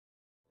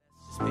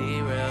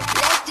be real.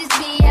 Let's just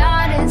be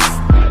honest.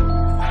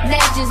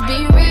 Let's just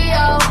be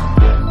real.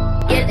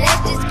 Yeah,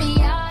 let's just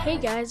be honest. Hey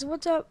guys,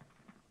 what's up?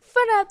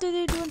 FNAF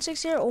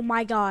 216 here. Oh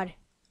my god.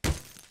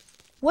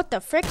 What the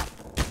frick?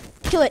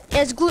 Kill it. It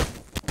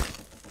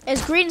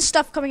has green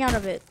stuff coming out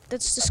of it.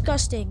 That's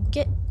disgusting.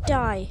 Get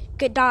died.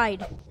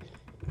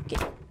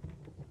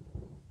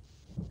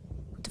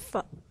 What the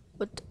fuck?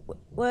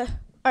 What?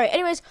 Alright,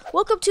 anyways,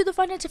 welcome to the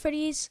Five Nights at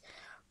Freddy's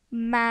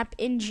map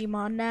in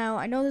Gmod. Now,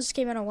 I know this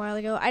came out a while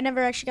ago. I never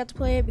actually got to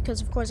play it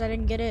because, of course, I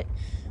didn't get it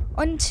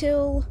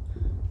until...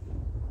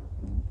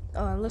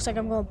 it looks like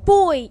I'm going...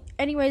 Boy!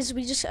 Anyways,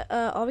 we just...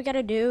 all we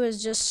gotta do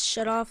is just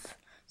shut off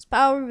this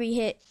power. We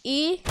hit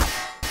E.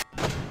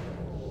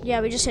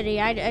 Yeah, we just hit E.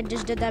 I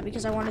just did that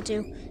because I wanted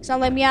to. It's not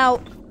letting me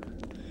out.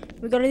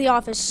 We go to the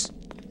office.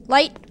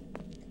 Light.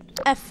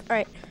 F.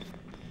 Alright.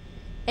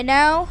 And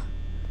now...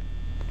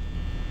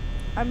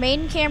 our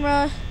main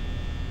camera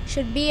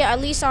should be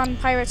at least on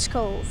Pirate's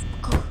Cove.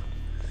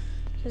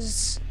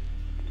 Because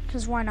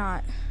why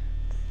not?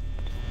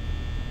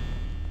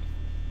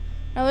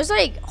 Now, there's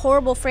like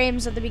horrible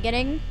frames at the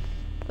beginning,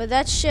 but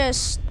it's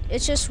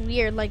just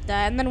weird like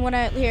that. And then when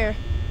I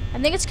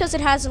think it's because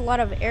it has a lot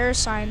of error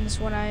signs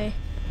when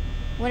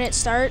it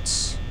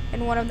starts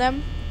in one of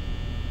them.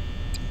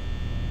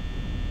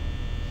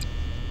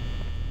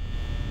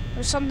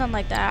 Or something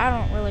like that, I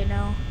don't really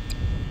know.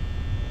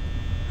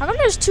 How come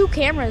there's two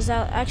cameras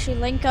that actually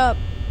link up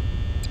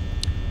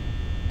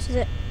to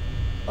the...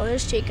 Oh,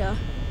 there's Chica.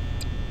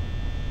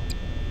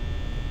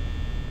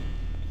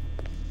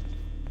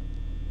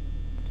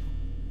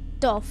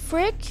 The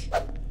frick?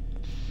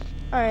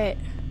 Alright.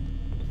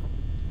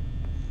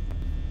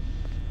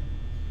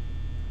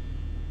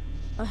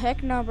 Oh,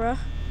 heck no, bruh.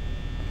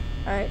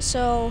 Alright,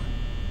 so...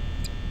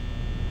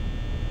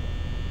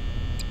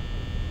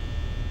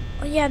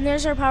 oh, yeah, and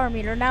there's our power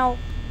meter. Now...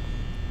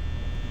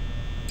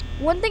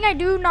 one thing I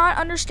do not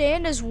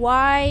understand is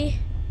why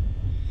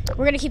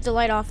we're gonna keep the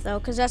light off though,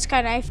 because that's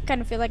I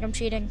kind of feel like I'm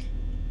cheating.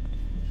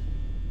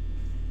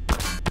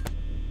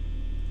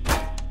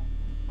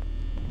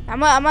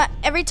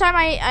 Every time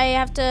I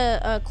have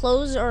to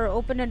close or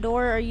open a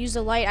door or use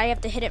the light, I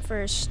have to hit it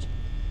first.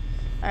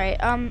 All right.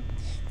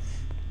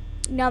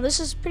 Now this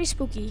is pretty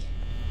spooky.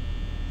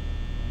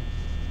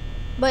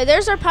 But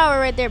there's our power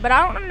right there, but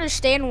I don't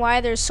understand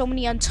why there's so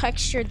many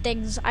untextured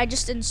things. I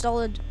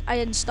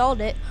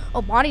installed it.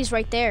 Oh, Bonnie's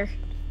right there.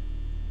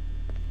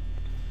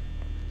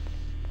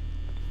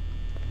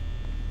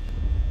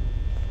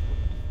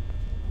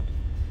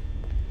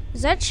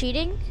 Is that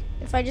cheating?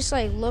 If I just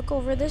like look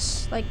over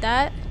this like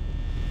that?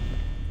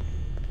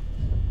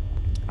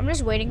 I'm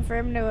just waiting for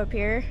him to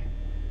appear.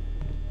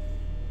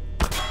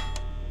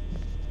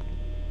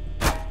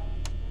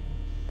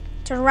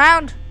 Turn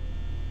around.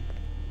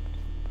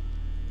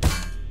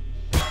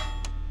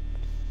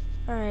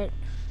 Alright.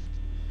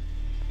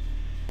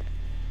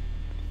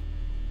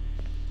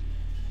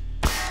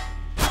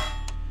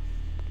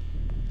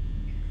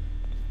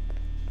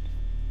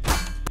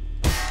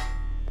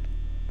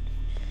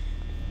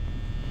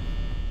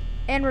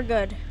 And we're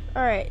good.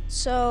 Alright,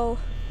 so...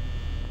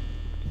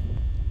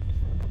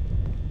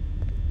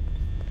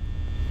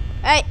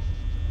 hey!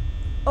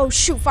 Oh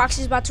shoot,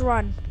 Foxy's about to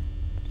run.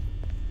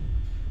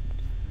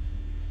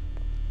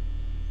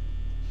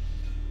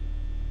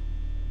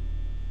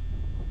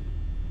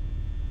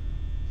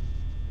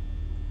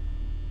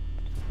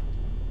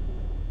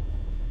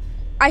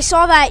 I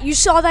saw that. You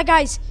saw that,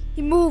 guys.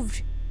 He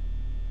moved.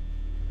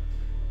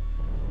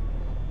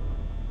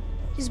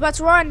 He's about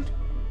to run.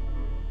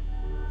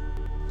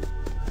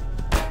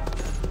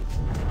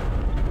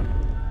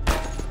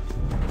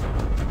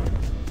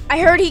 I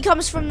heard he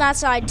comes from that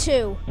side,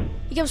 too.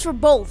 He comes from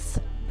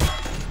both.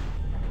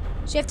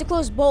 So you have to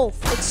close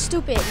both. It's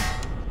stupid.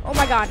 Oh,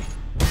 my God.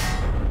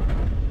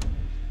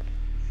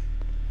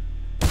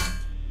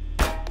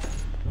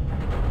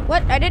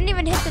 What? I didn't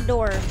even hit the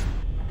door.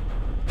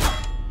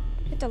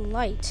 The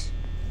light.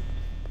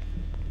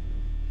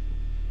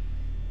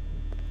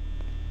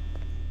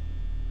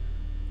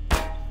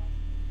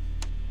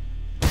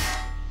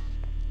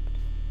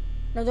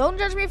 Now don't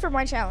judge me for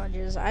my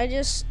challenges.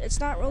 It's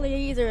not really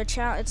either a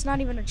challenge. It's not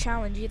even a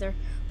challenge either.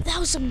 But that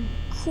was some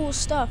cool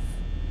stuff.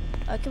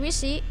 Can we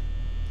see?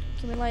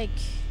 Can we like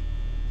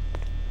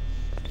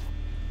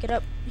get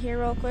up here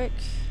real quick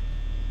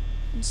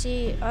and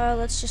see?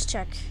 Let's just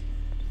check.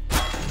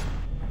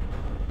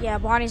 Yeah,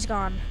 Bonnie's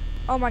gone.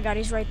 Oh my God,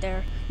 he's right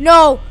there.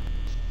 No!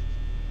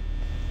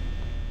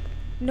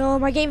 No,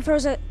 my game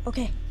froze it.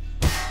 Okay.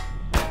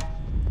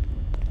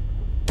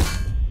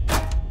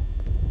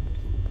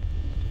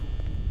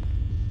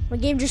 My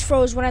game just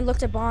froze when I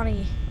looked at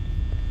Bonnie.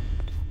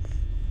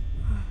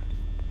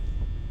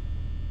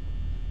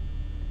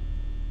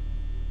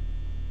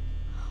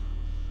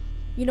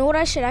 You know what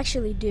I should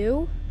actually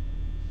do?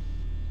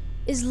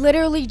 Is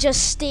literally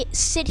just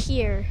sit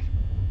here.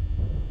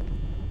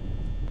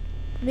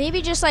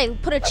 Maybe just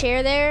like put a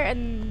chair there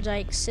and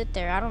like sit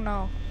there. I don't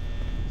know.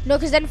 No,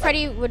 because then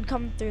Freddy would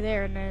come through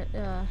there and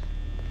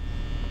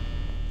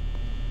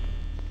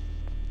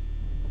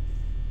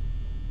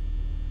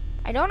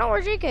I don't know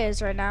where Chica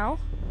is right now,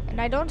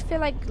 and I don't feel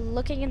like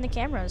looking in the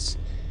cameras.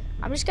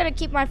 I'm just gonna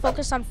keep my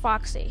focus on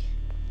Foxy.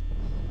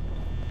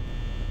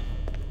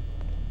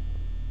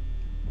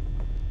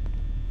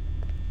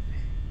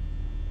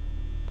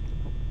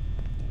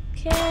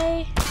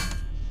 Okay.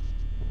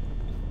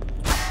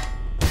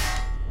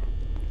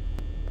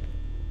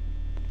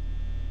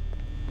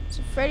 Is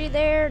Freddy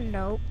there?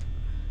 Nope.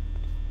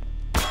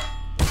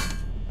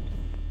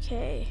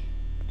 Okay.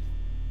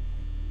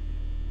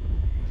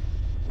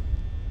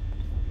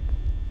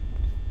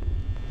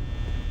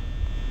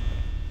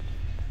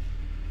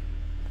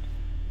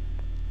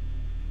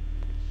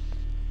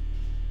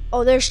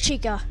 Oh, there's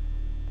Chica.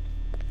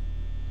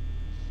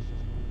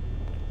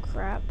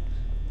 Crap.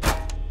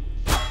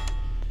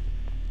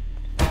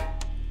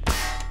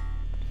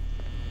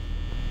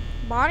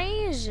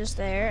 Bonnie is just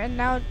there, and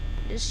now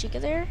is Chica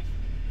there?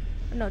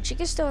 No,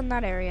 Chica's still in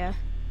that area.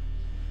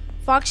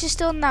 Fox is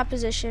still in that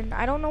position.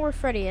 I don't know where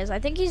Freddy is. I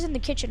think he's in the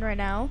kitchen right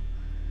now.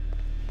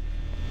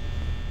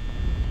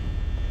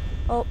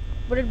 Oh,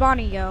 where did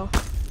Bonnie go?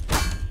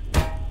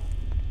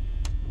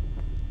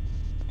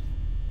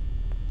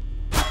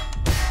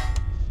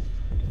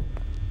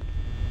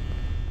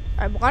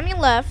 Alright, Bonnie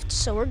left,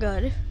 so we're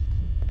good.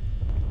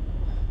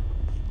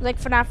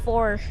 Like FNAF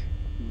 4,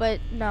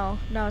 but no,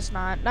 it's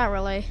not. Not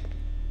really.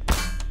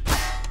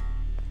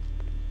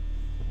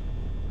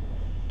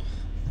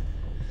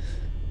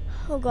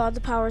 Oh god,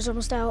 the power's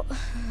almost out.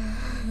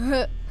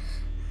 I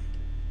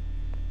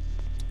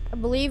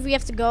believe we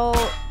have to go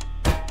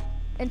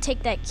and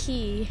take that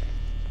key.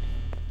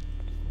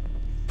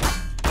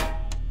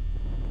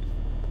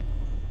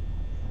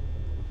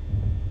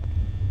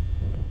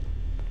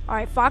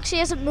 Alright, Foxy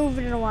hasn't moved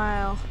in a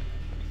while,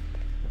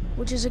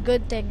 which is a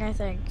good thing, I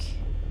think.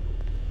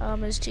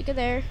 Is Chica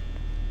there?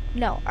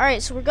 No.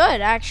 Alright, so we're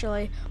good,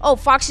 actually. Oh,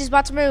 Foxy's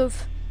about to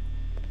move.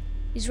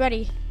 He's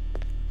ready.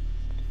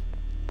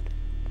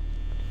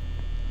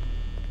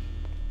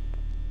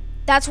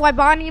 That's why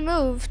Bonnie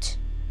moved.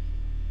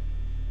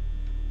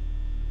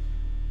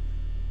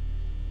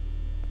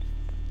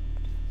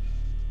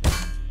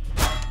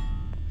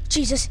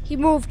 Jesus, he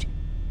moved.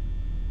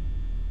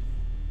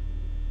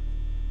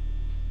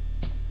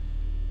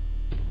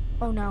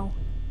 Oh no.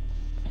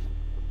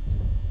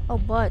 Oh,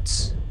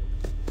 butts.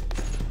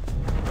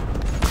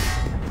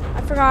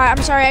 I forgot.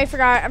 I'm sorry.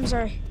 I'm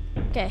sorry.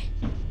 Okay.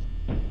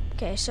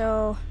 Okay,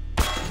 so.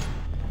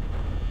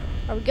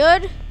 Are we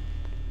good?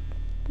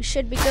 We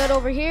should be good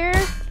over here.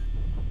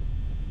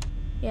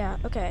 Yeah,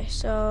 okay,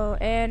 so,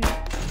 and.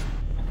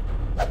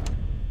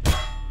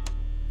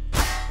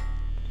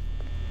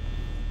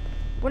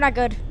 We're not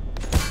good.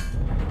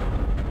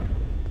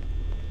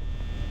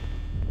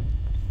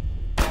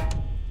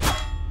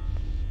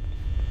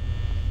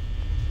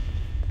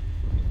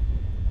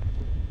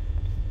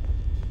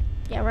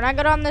 Yeah, we're not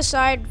good on this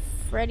side.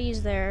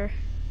 Freddy's there.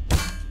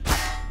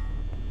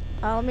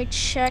 Let me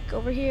check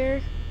over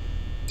here.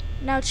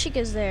 Now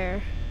Chica's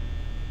there.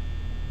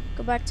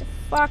 Go back to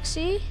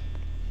Foxy.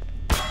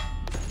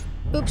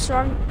 Oops,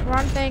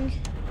 wrong thing.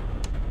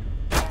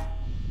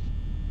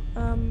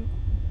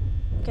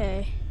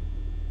 Okay.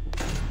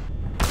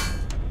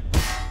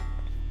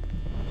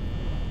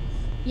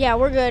 Yeah,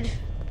 we're good.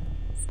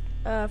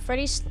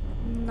 Freddy's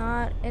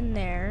not in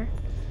there.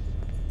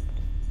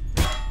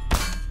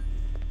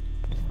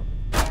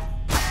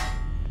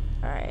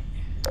 Alright.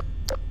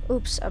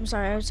 Oops, I'm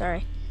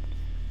sorry.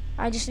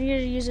 I just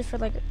needed to use it for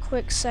like a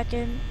quick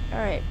second.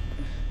 Alright.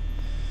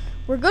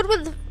 We're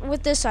good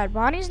with this side.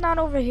 Bonnie's not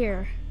over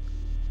here.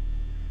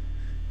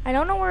 I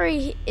don't know where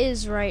he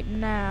is right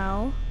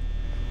now.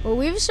 Well,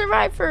 we've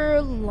survived for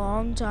a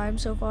long time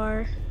so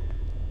far.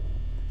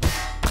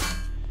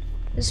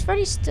 Is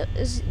Freddy still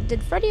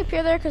did Freddy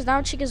appear there? Because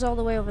now Chica's all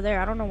the way over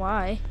there. I don't know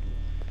why.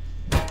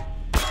 I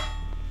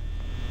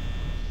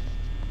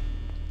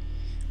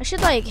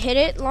should like hit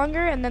it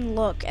longer and then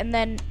look and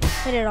then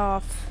hit it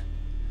off.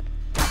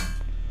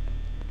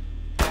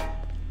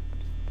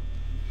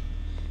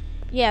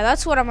 Yeah,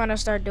 that's what I'm gonna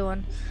start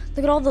doing.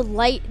 Look at all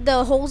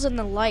the holes in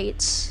the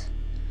lights.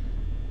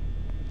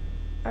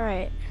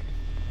 Alright.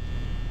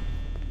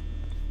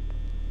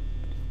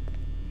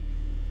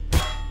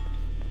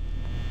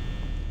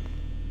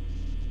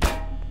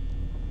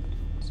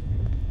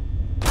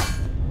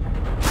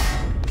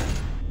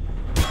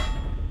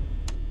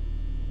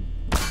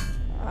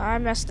 I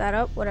messed that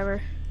up,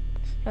 whatever.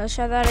 Let's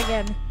try that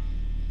again.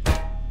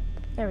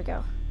 There we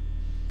go.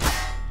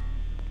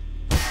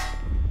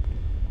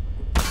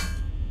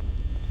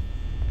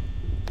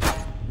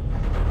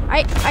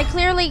 I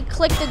clearly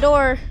clicked the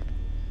door.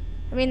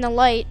 I mean the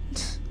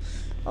light.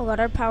 Oh god,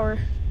 our power.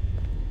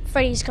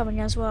 Freddy's coming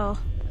as well.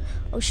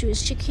 Oh shoot,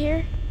 is Chick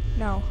here?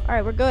 No.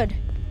 Alright, we're good.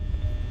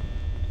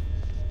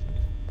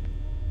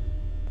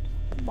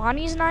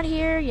 Bonnie's not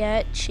here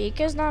yet.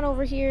 Chica's not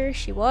over here.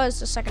 She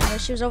was a second ago.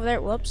 She was over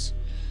there. Whoops.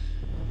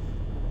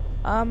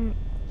 Now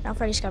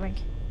Freddy's coming.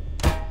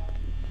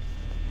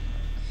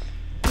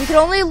 We can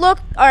only look.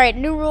 Alright,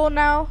 new rule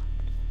now.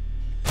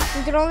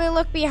 We can only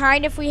look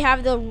behind if we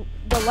have the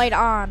light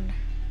on.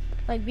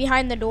 like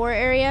behind the door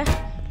area.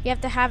 You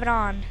have to have it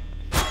on.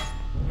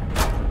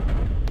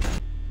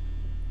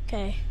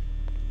 Okay.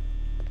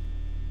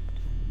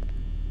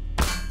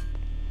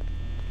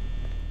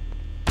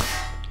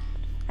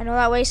 I know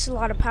that wastes a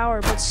lot of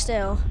power, but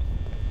still.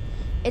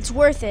 It's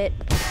worth it.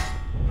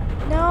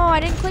 No, I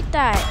didn't click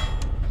that.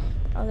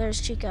 Oh,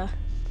 there's Chica.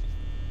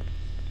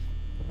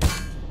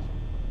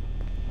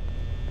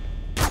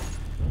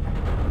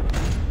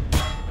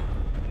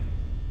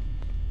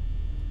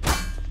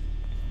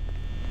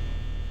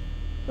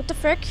 What the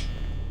frick?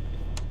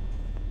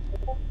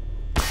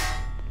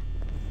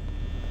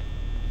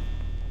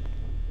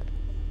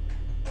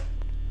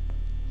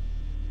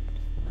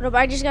 Hold up,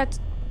 I just got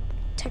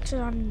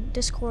texted on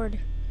Discord.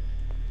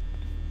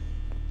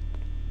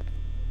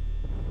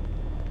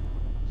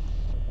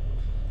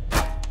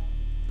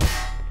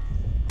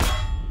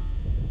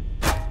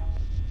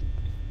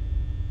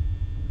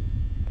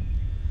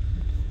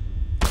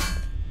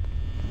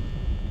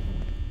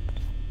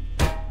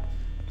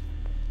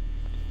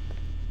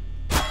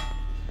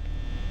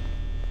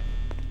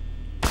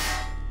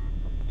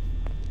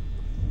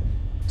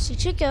 See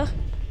Chica.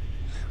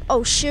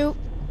 Oh shoot.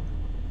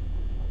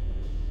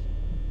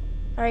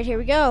 Alright, here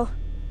we go.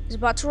 He's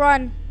about to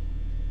run.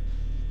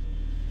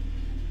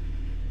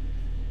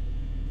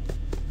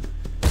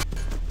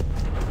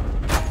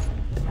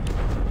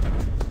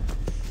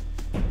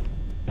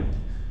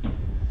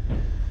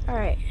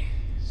 Alright.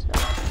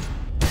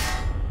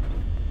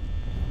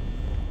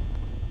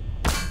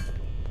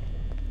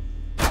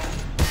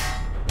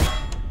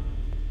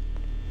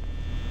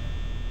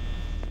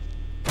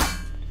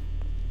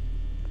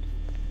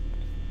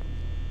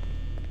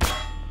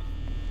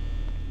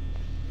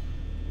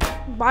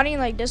 Bonnie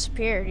like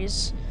disappeared.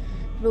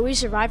 But we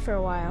survived for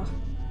a while.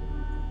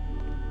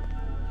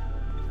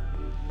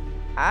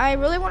 I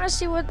really want to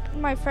see what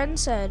my friend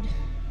said.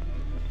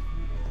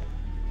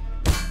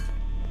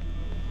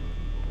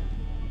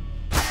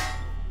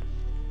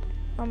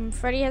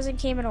 Freddy hasn't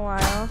came in a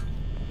while.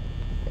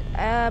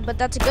 But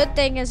that's a good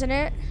thing, isn't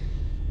it?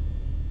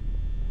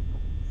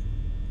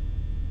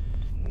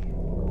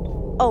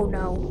 Oh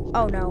no.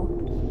 Oh no.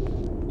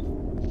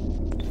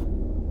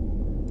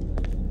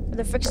 Where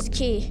the frick is the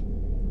key?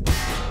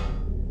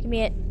 Give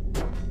me it.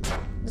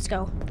 Let's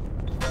go.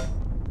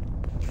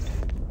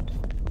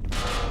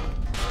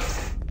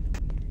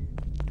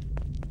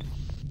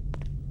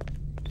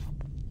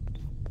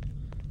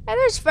 And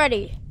there's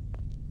Freddy.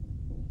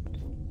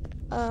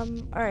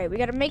 Alright, we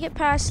gotta make it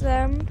past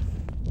them.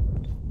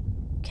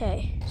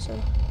 Okay, so.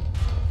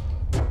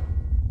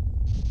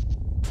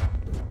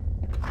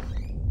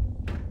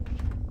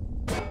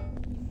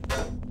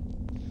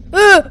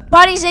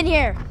 Bonnie's in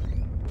here!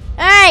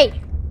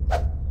 Hey!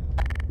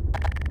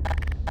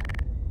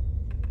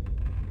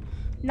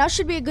 Now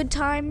should be a good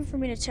time for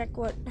me to check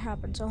what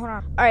happened, so hold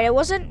on. Alright, it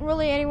wasn't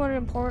really anyone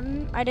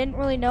important. I didn't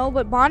really know,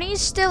 but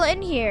Bonnie's still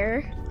in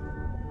here.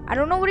 I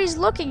don't know what he's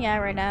looking at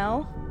right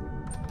now.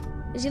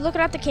 Is he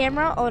looking at the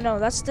camera? Oh no,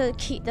 that's the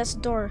key, that's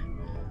the door.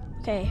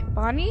 Okay,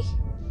 Bonnie?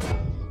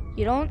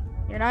 You're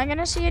not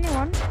gonna see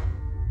anyone.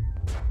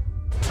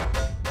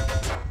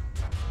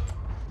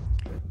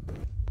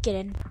 Get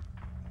in.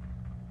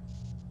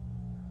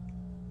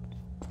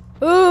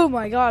 Oh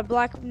my god,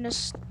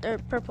 blackness, or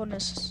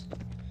purpleness.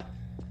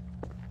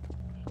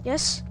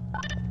 Yes?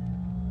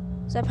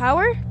 Is that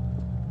power?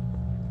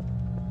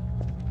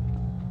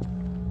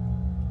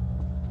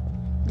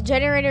 The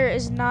generator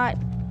has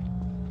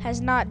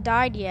not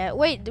died yet.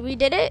 Wait, we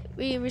did it?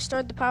 We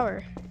restored the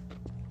power.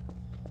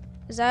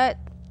 Is that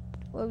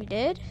what we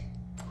did?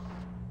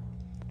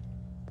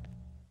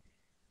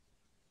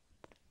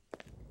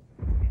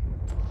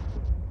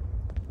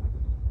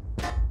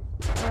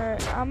 Alright,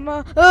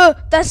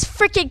 that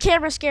freaking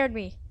camera scared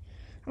me.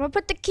 I'm gonna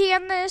put the key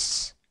on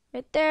this.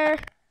 Right there.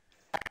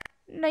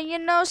 Now, you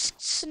know,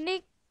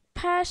 sneak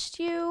past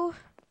you.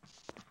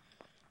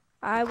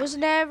 I was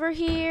never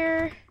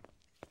here.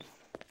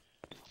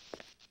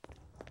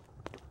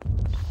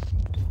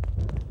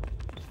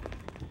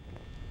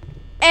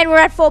 And we're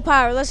at full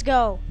power. Let's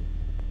go.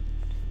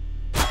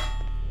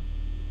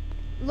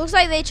 Looks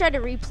like they tried to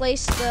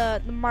replace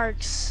the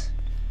marks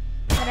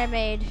that I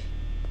made.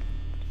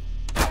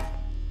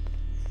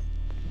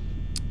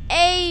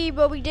 Hey,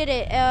 but we did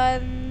it.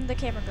 The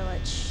camera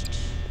glitched.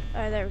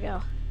 Alright, there we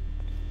go.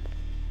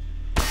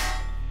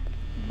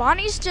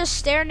 Bonnie's just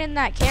staring in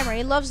that camera.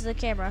 He loves the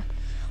camera.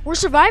 We're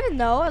surviving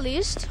though, at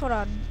least. Hold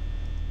on.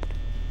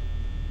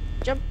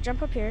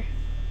 Jump up here.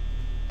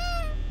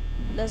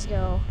 Let's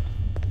go.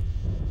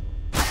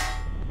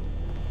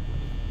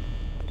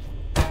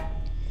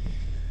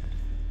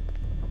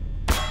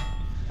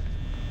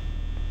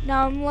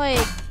 Now I'm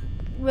like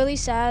really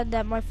sad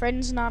that my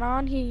friend's not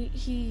on.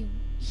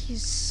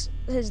 His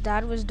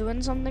dad was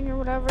doing something or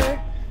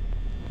whatever,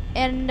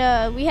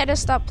 and we had to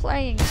stop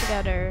playing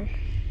together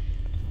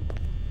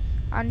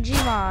on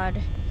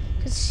Gmod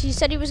because he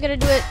said he was gonna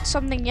do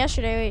something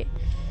yesterday,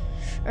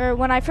 or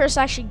when I first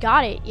actually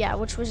got it, yeah,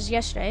 which was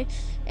yesterday,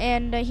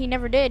 and he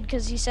never did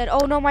because he said,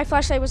 "Oh no, my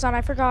flashlight was on.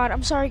 I forgot.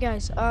 I'm sorry,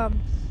 guys."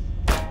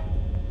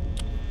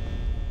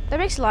 That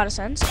makes a lot of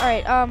sense.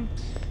 Alright,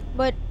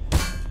 but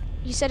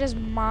he said his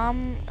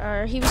mom,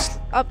 or he was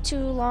up too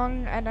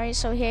long at night,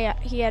 so he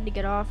had to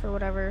get off or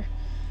whatever.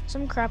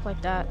 Some crap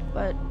like that,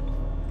 but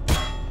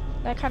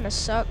that kind of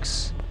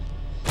sucks.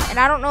 And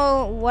I don't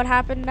know what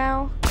happened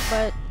now,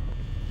 but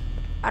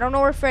I don't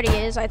know where Freddy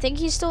is. I think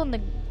he's still in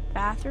the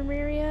bathroom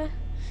area.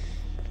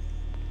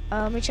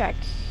 Let me check.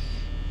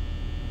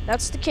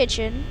 That's the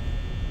kitchen.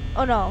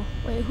 Oh no,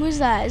 wait, who's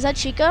that? Is that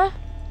Chica?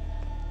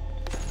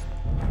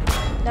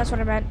 That's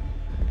what I meant.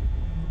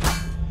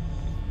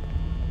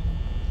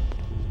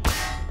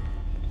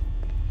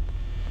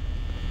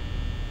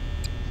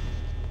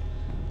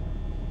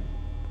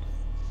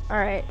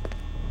 Alright.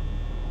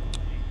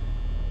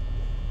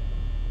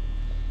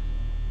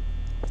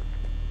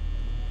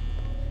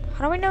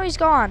 How do we know he's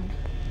gone?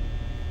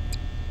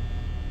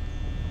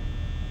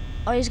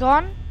 Oh, he's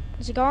gone?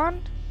 Is he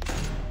gone?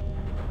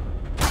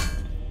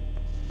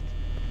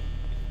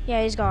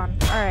 Yeah, he's gone.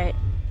 Alright.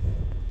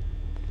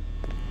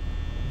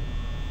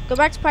 Go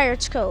back to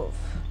Pirate's Cove.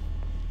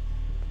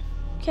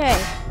 Okay.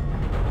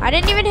 I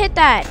didn't even hit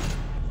that.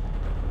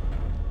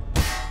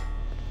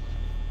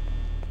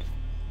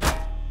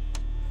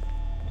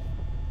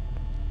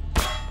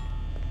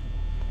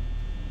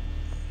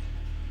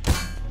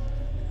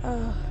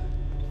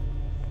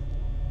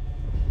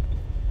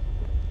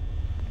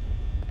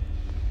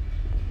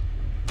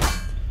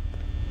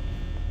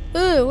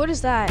 Ooh, what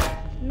is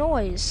that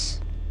noise?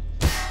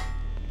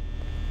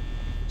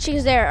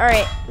 She's there. All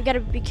right, we gotta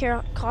be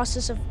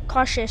cautious of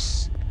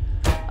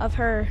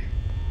her.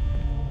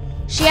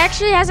 She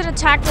actually hasn't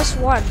attacked us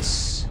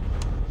once,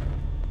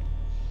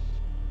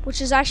 which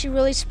is actually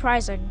really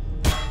surprising.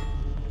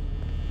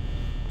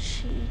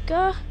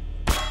 Chica.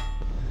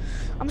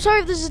 I'm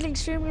sorry if this is an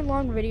extremely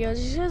long video.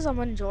 It's just because I'm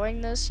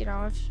enjoying this, you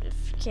know,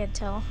 if you can't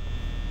tell.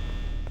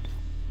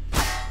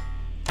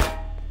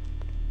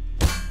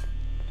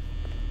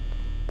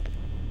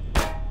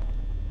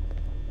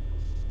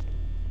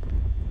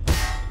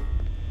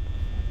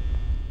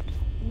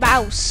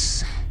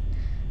 Mouse.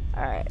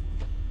 Alright.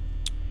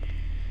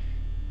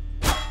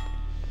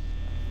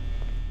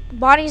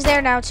 Bonnie's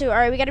there now too.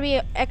 Alright, we gotta be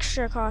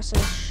extra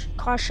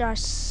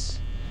cautious.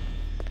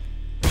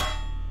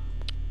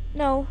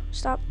 No,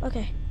 stop.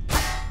 Okay.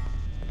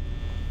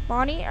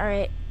 Bonnie,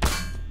 alright.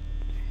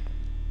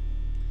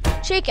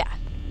 Chica,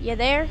 you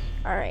there?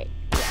 Alright,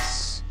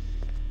 yes.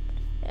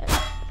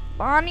 Yeah.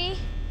 Bonnie,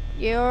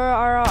 you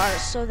are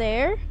also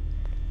there.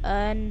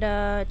 And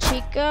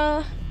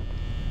Chica,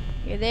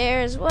 you're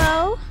there as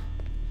well.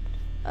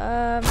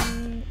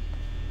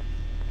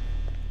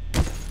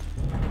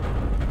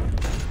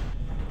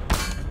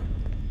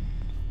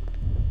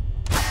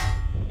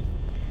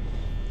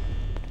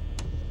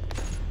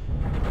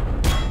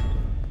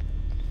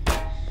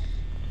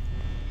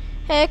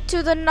 Heck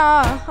to the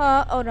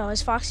nah. Oh no,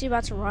 is Foxy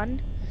about to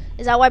run?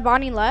 Is that why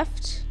Bonnie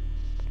left?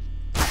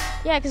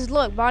 Yeah, because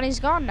look, Bonnie's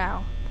gone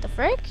now. The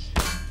frick?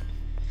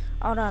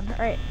 Hold on,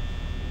 alright.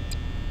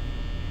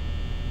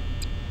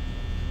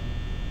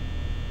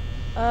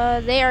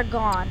 They are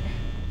gone.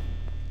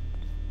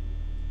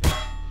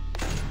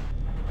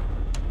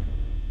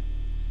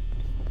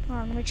 Hold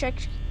on, let me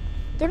check.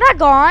 They're not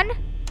gone.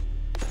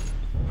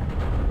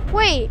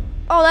 Wait.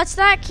 Oh, that's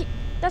that.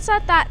 That's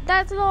not that.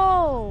 That's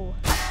no.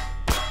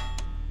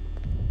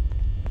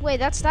 Wait,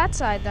 that's that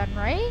side then,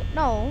 right?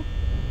 No.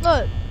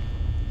 Look.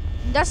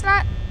 That's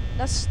not.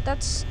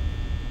 That's.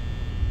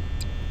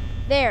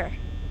 There.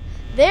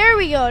 There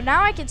we go.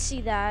 Now I can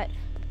see that.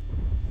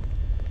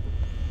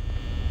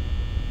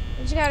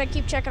 We just gotta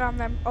keep checking on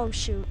them. Oh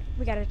shoot.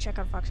 We gotta check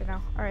on Foxy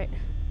now. Alright.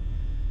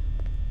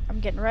 I'm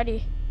getting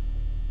ready.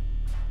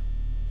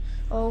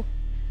 Oh.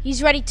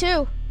 He's ready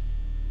too.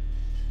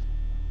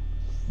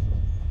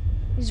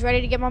 He's ready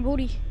to get my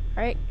booty.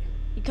 Alright.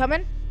 You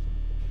coming?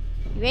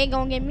 You ain't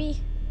gonna get me.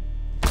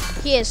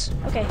 He is.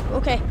 Okay,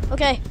 okay,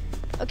 okay,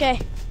 okay.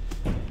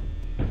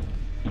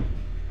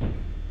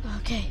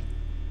 Okay.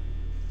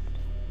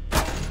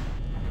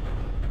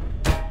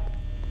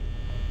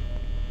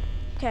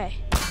 Okay.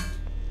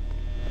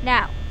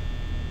 Now.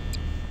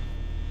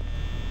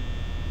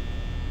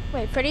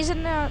 Wait, Freddy's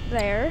in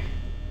there.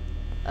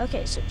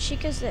 Okay, so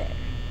Chica's there.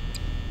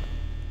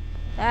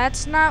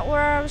 That's not where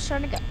I was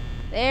trying to go.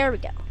 There we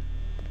go.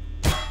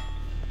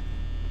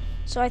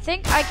 So I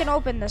think I can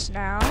open this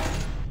now.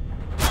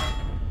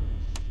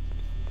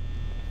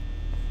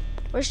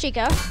 Where's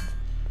Chica?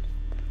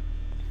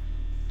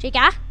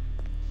 Chica?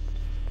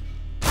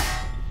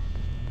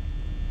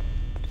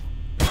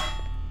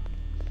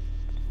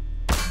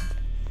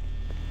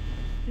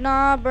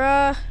 Nah,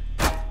 bruh.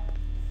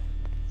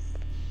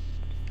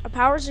 Our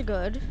powers are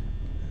good.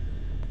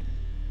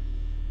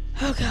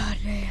 Oh god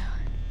damn.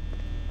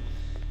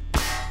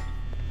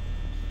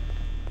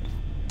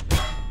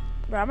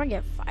 Bro, I'm gonna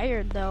get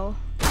fired though.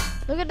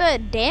 Look at the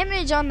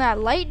damage on that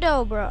light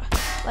though, bro.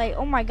 Like,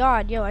 oh my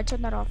god, yo, I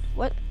turned that off.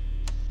 What?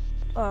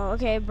 Oh,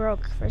 okay, it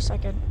broke for a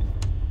second.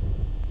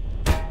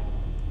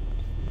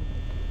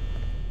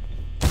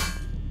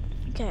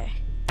 Okay.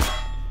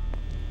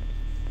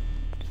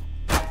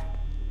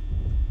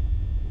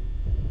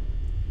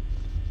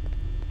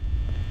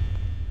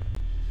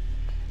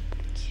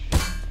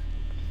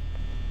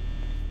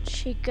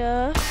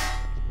 Chica.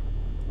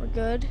 We're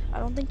good. I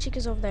don't think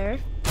Chica's over there.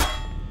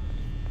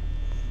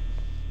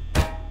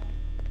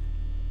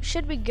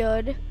 Should be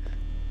good.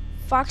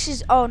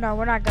 Foxy's. Oh no,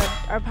 we're not good.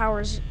 Our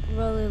power's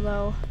really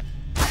low.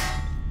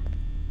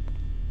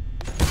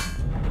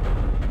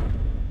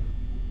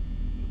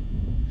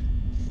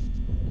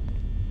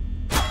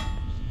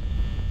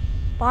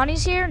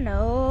 Bonnie's here?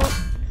 No.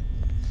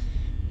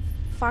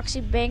 Foxy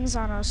bangs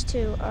on us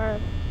too.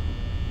 Alright.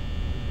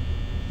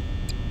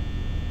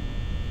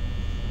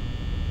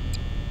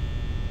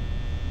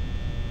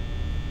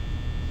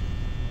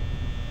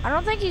 I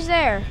don't think he's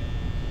there.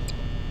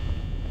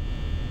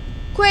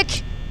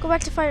 Quick! Go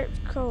back to Fire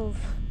Cove.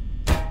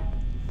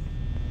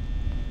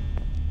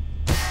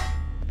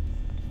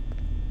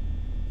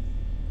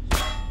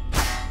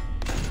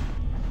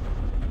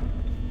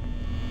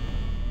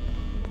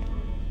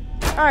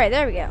 Alright,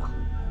 there we go.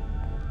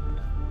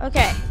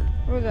 Okay,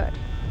 we're good.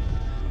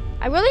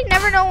 I really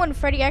never know when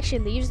Freddy actually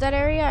leaves that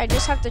area. I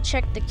just have to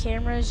check the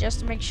cameras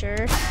just to make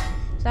sure.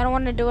 So I don't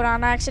want to do it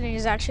on accident.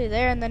 He's actually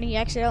there and then he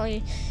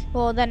accidentally,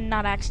 well then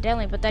not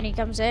accidentally, but then he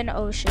comes in.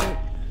 Oh shoot.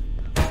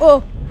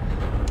 Oh!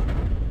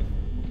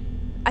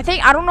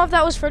 I don't know if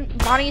that was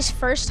Bonnie's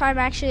first time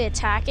actually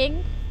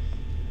attacking.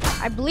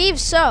 I believe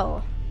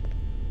so.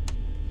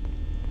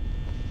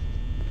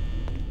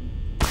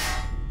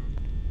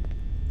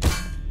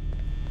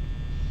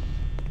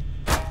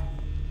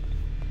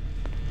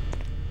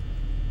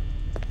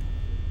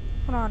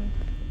 Hold on.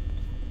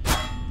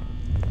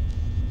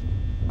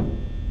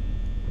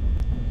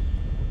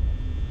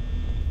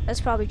 That's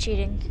probably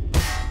cheating.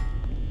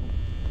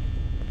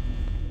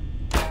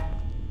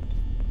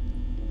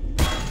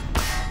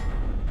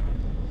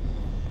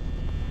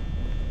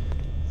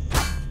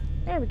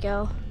 There we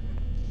go.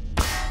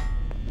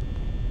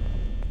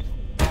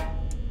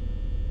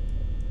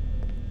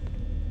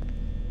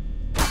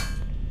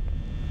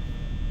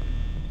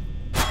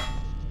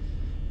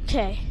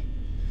 Okay.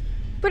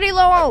 Pretty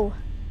low.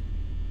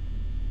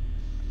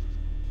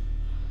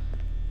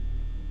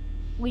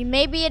 We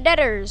may be a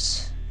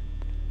debtors.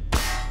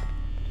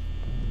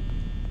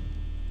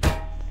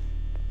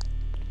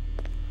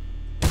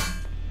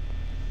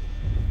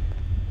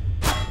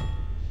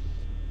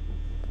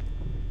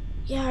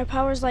 Yeah, our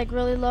power's like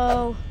really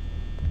low.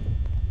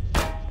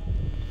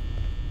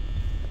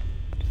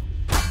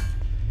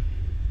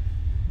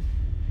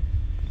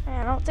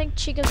 I don't think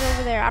Chica's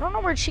over there. I don't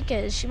know where Chica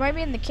is. She might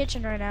be in the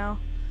kitchen right now.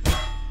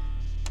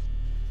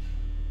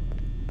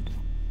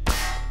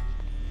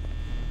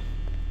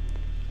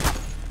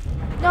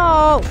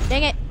 No!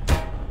 Dang it.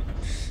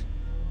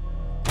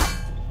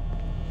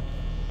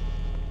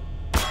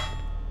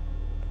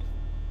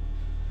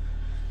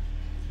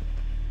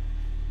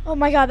 Oh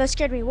my god, that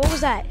scared me. What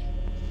was that?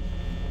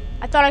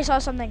 I thought I saw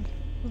something,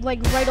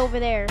 like, right over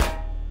there.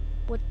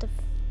 What the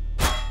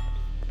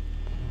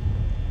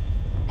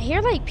I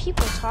hear, like,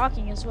 people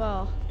talking as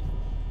well.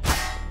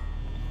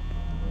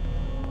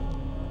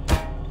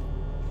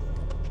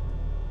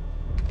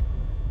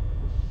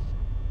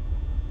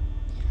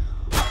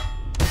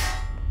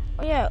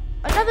 Oh yeah,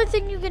 another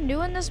thing you can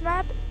do in this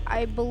map,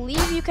 I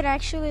believe you can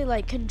actually,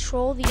 like,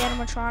 control the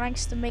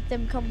animatronics to make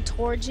them come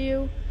towards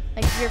you,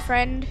 like your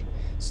friend.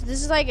 So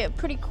this is like a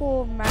pretty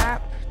cool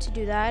map to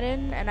do that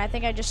in, and I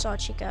think I just saw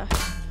Chica.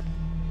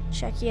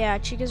 Check, yeah,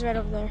 Chica's right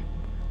over there.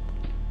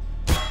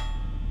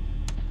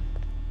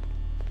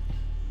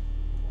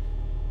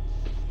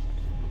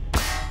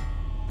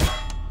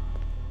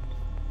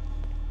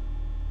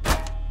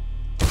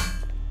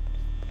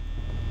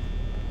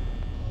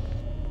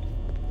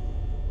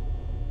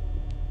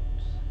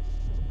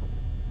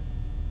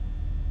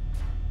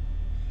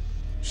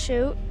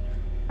 Shoot.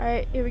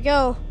 Alright, here we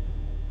go.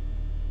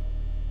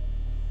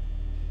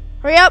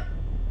 Hurry up!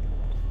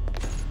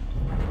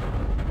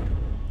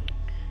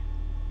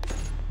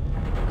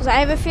 Because I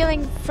have a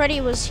feeling Freddy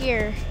was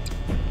here.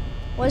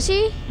 Was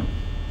he?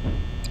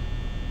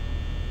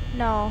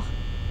 No.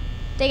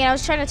 Dang it, I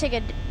was trying to take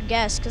a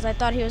guess because I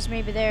thought he was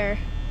maybe there.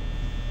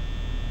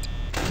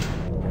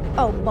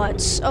 Oh,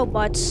 butts. Oh,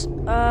 butts.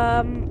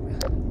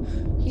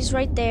 He's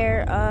right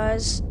there.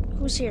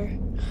 Who's here?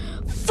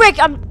 Frick!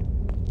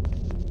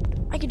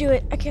 I can do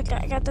it. I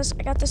got this.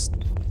 I got this.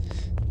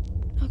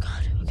 Oh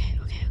god. Okay.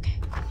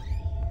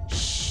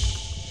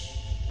 Shh.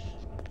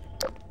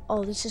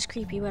 Oh, this is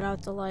creepy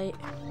without the light.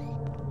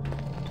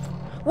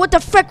 What the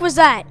frick was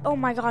that? Oh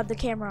my god, the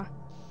camera.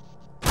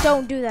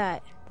 Don't do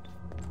that.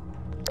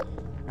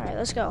 Alright,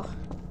 let's go.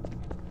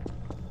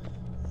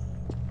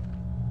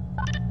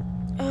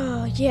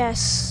 Oh,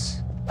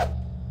 yes.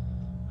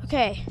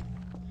 Okay.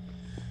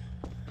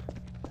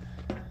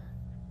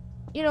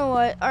 You know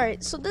what?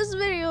 Alright, so this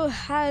video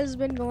has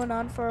been going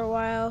on for a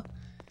while.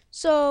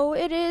 So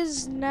it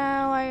is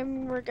now.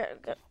 We're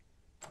gonna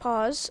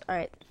pause.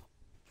 Alright.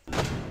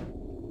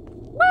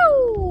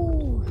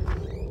 Woo!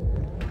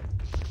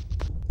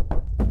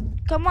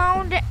 Come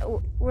on.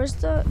 Where's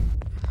the.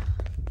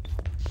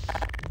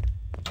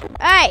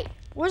 Hey!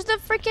 Where's the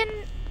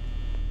freaking.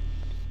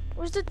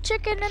 Where's the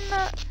chicken and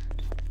the.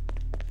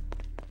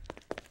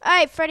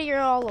 Alright, Freddy,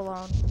 you're all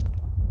alone.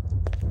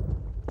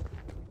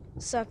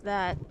 Suck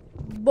that,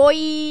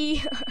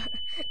 boy.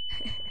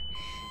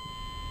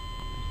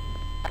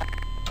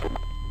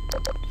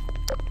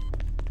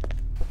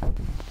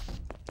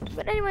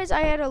 But anyways,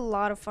 I had a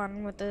lot of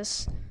fun with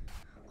this.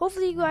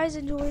 Hopefully you guys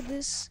enjoyed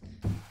this,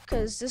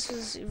 because this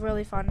was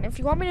really fun. If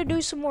you want me to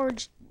do some more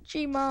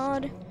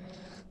Gmod,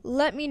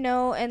 let me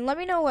know, and let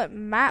me know what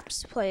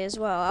maps to play as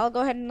well. I'll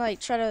go ahead and like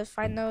try to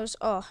find those.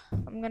 Oh,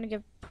 I'm gonna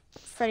give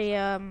Freddy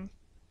oh,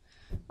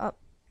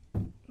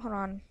 hold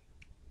on.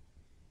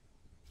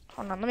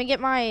 Let me get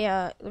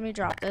my let me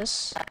drop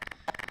this.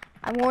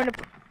 I'm gonna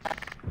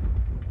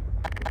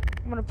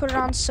put it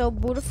on so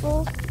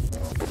beautiful.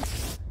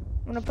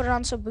 I'm gonna put it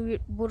on so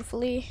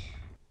beautifully.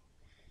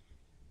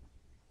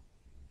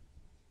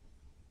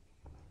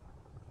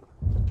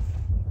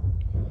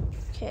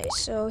 Okay,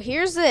 so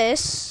here's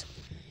this,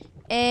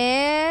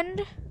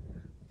 and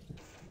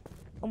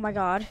oh my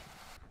god,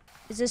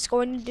 is this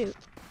going to do?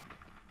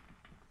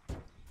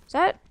 Is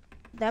that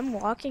them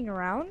walking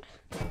around?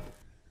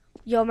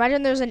 Yo,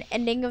 imagine there's an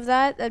ending of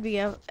that. That'd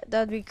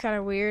be kind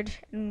of weird,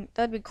 and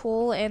that'd be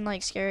cool and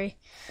like scary.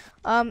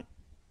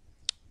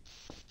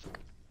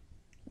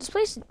 This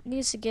place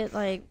needs to get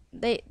like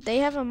they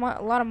have a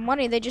lot of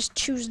money. They just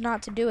choose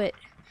not to do it,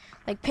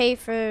 like pay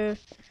for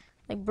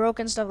like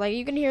broken stuff. Like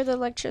you can hear the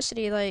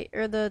electricity, like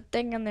or the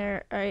thing in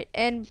there. All right,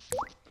 and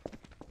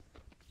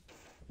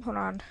hold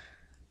on.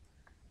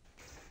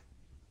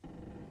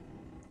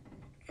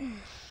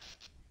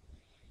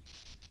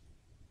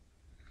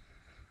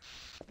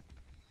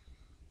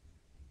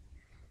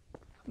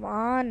 Come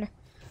on.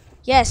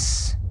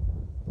 Yes.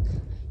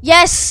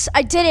 Yes,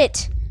 I did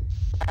it.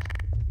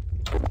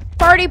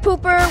 Party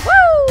pooper.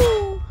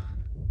 Woo!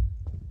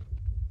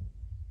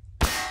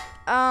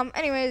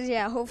 Anyways,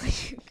 yeah, hopefully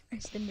you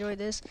guys enjoyed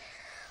this.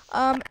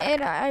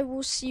 And I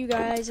will see you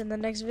guys in the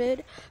next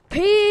vid.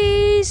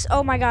 Peace.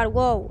 Oh my god,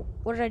 whoa.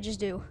 What did I just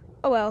do?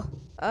 Oh well.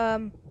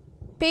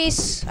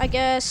 Peace, I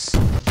guess.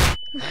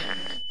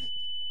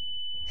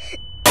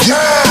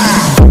 Yeah!